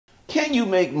Can you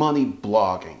make money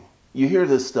blogging? You hear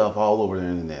this stuff all over the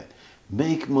internet.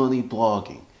 Make money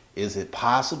blogging. Is it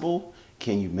possible?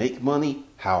 Can you make money?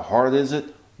 How hard is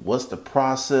it? What's the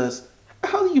process?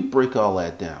 How do you break all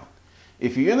that down?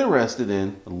 If you're interested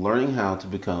in learning how to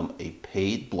become a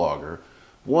paid blogger,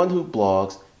 one who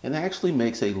blogs and actually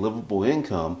makes a livable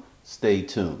income, stay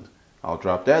tuned. I'll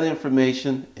drop that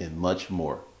information and much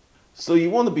more. So you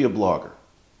want to be a blogger.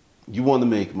 You want to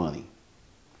make money.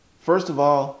 First of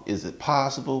all, is it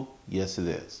possible? Yes, it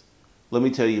is. Let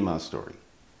me tell you my story.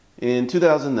 In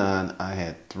 2009, I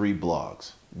had 3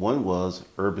 blogs. One was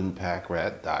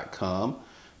urbanpackrat.com,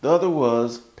 the other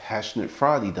was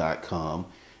passionatefriday.com,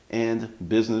 and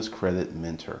Business Credit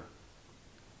Mentor.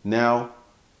 Now,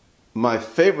 my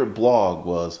favorite blog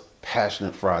was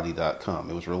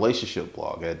passionatefriday.com. It was a relationship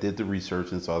blog. I did the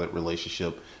research and saw that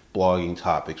relationship blogging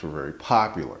topics were very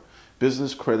popular.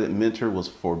 Business Credit Mentor was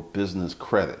for business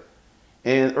credit.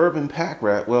 And Urban Pack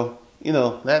Rat, well, you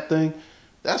know, that thing,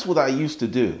 that's what I used to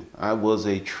do. I was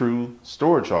a true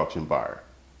storage auction buyer.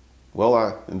 Well,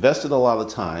 I invested a lot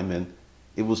of time and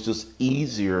it was just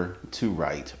easier to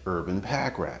write Urban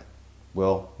Pack Rat.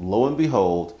 Well, lo and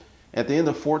behold, at the end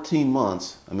of 14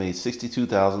 months, I made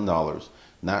 $62,000,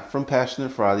 not from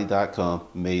passionatefriday.com,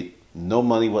 made no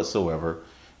money whatsoever.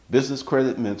 Business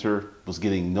Credit Mentor was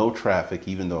getting no traffic,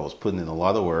 even though I was putting in a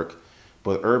lot of work,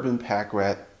 but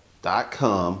urbanpackrat.com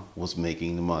was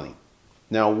making the money.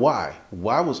 Now, why?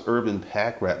 Why was Urban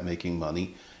Pack Rat making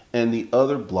money and the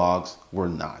other blogs were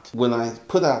not? When I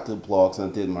put out the blogs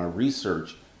and I did my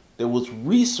research, there was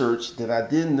research that I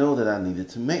didn't know that I needed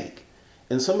to make.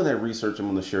 And some of that research I'm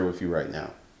going to share with you right now.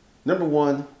 Number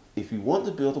one, if you want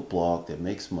to build a blog that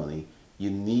makes money, you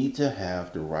need to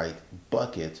have the right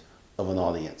bucket of an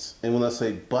audience. And when I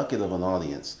say bucket of an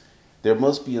audience, there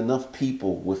must be enough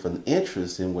people with an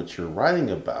interest in what you're writing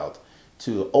about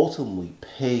to ultimately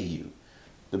pay you.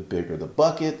 The bigger the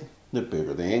bucket, the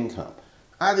bigger the income.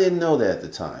 I didn't know that at the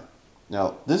time.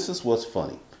 Now, this is what's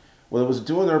funny. When I was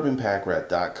doing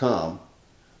urbanpackrat.com,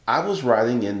 I was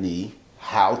writing in the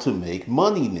how to make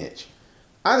money niche.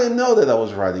 I didn't know that I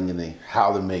was writing in the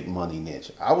how to make money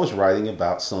niche. I was writing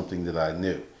about something that I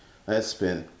knew. I had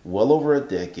spent well over a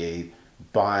decade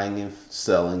buying and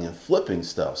selling and flipping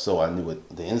stuff. So I knew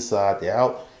it the inside, the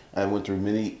out. I went through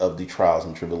many of the trials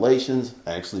and tribulations.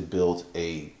 I actually built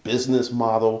a business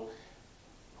model,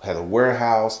 had a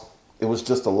warehouse. It was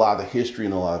just a lot of history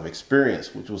and a lot of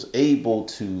experience, which was able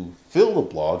to fill the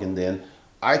blog. And then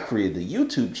I created a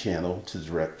YouTube channel to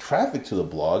direct traffic to the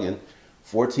blog. And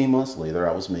 14 months later,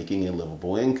 I was making a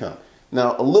livable income.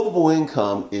 Now, a livable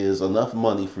income is enough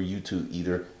money for you to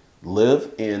either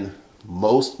live in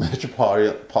most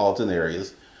metropolitan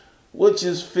areas, which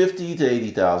is $50,000 to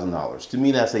 $80,000. To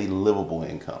me, that's a livable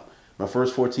income. My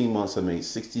first 14 months, I made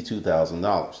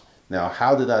 $62,000. Now,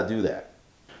 how did I do that?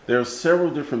 There are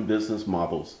several different business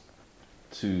models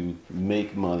to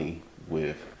make money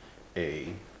with a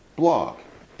blog.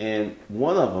 And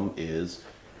one of them is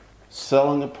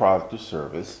selling a product or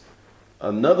service.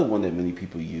 Another one that many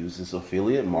people use is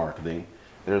affiliate marketing.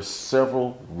 There's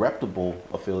several reputable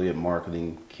affiliate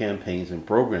marketing campaigns and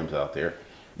programs out there.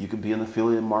 You could be an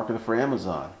affiliate marketer for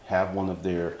Amazon. Have one of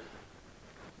their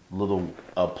little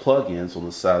plugins on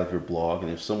the side of your blog,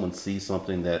 and if someone sees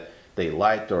something that they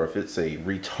liked, or if it's a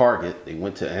retarget, they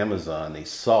went to Amazon, they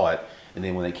saw it, and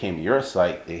then when they came to your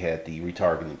site, they had the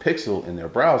retargeting pixel in their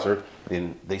browser,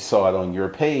 then they saw it on your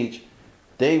page,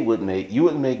 you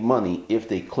wouldn't make money if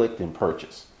they clicked and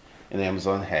purchased. And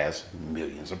Amazon has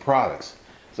millions of products.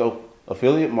 So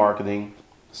affiliate marketing,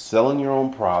 selling your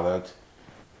own product,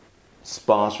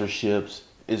 sponsorships,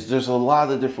 there's a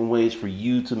lot of different ways for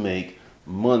you to make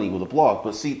money with a blog.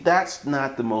 But see, that's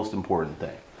not the most important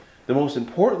thing. The most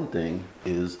important thing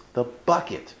is the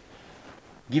bucket.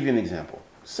 I'll give you an example.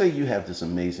 Say you have this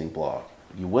amazing blog.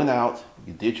 You went out,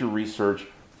 you did your research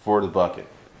for the bucket.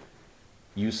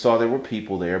 You saw there were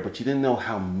people there, but you didn't know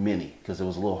how many because it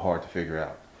was a little hard to figure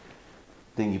out.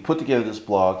 Then you put together this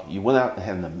blog, you went out and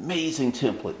had an amazing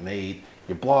template made.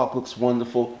 Your blog looks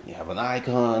wonderful. You have an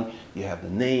icon, you have the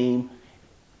name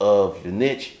of your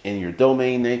niche and your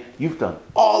domain name. You've done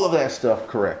all of that stuff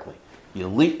correctly.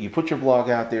 You put your blog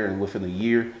out there, and within a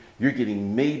year, you're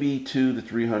getting maybe 200 to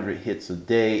 300 hits a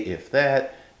day, if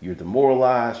that. You're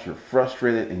demoralized, you're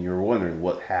frustrated, and you're wondering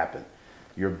what happened.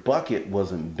 Your bucket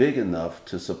wasn't big enough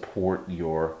to support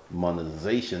your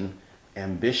monetization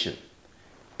ambition.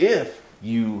 If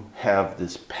you have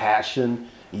this passion,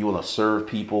 you want to serve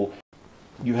people,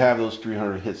 you have those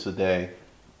 300 hits a day,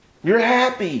 you're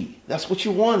happy. That's what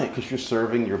you wanted because you're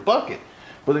serving your bucket.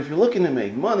 But if you're looking to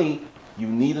make money, you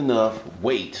need enough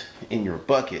weight in your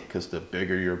bucket, because the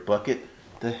bigger your bucket,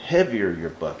 the heavier your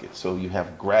bucket. So you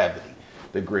have gravity.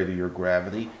 The greater your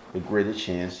gravity, the greater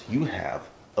chance you have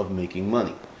of making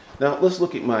money. Now let's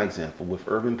look at my example with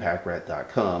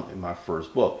UrbanPackRat.com in my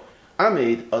first book. I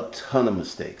made a ton of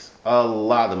mistakes, a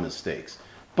lot of mistakes.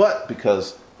 But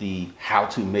because the how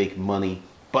to make money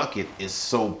bucket is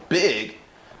so big,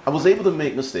 I was able to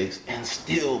make mistakes and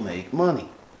still make money.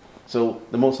 So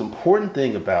the most important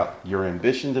thing about your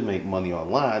ambition to make money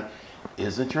online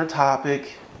isn't your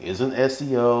topic, isn't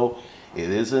SEO, it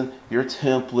isn't your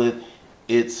template,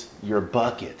 it's your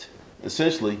bucket.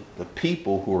 Essentially, the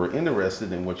people who are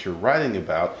interested in what you're writing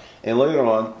about and later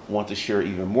on want to share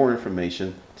even more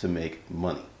information to make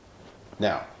money.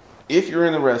 Now, if you're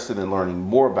interested in learning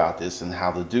more about this and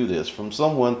how to do this from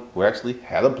someone who actually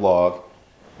had a blog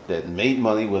that made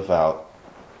money without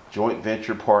joint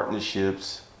venture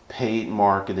partnerships, paid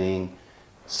marketing,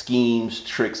 schemes,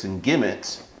 tricks, and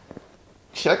gimmicks,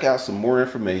 check out some more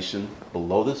information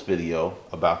below this video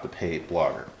about the paid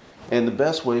blogger. And the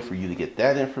best way for you to get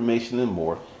that information and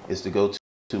more is to go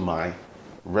to my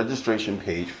registration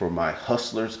page for my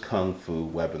Hustlers Kung Fu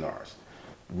webinars.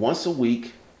 Once a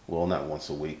week, well, not once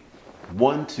a week,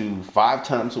 1 to 5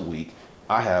 times a week,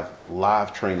 I have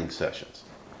live training sessions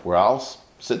where I'll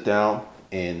sit down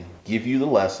and give you the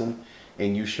lesson,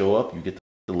 and you show up, you get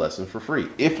the lesson for free.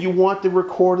 If you want the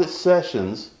recorded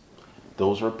sessions,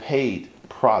 those are paid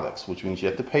products, which means you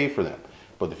have to pay for them.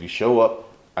 But if you show up,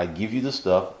 I give you the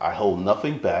stuff, I hold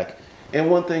nothing back. And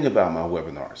one thing about my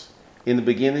webinars, in the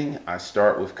beginning, I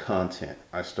start with content.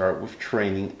 I start with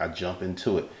training, I jump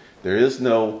into it. There is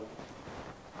no,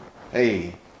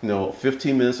 hey,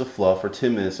 15 minutes of fluff or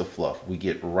 10 minutes of fluff. We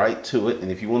get right to it. And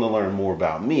if you want to learn more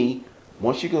about me,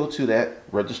 once you go to that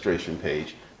registration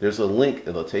page, there's a link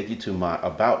that'll take you to my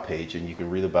About page, and you can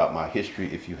read about my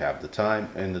history if you have the time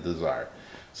and the desire.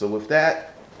 So with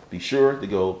that, be sure to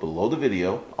go below the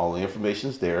video. All the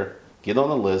information's there. Get on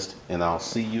the list, and I'll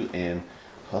see you in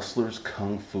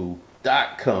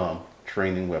HustlersKungFu.com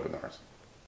training webinars.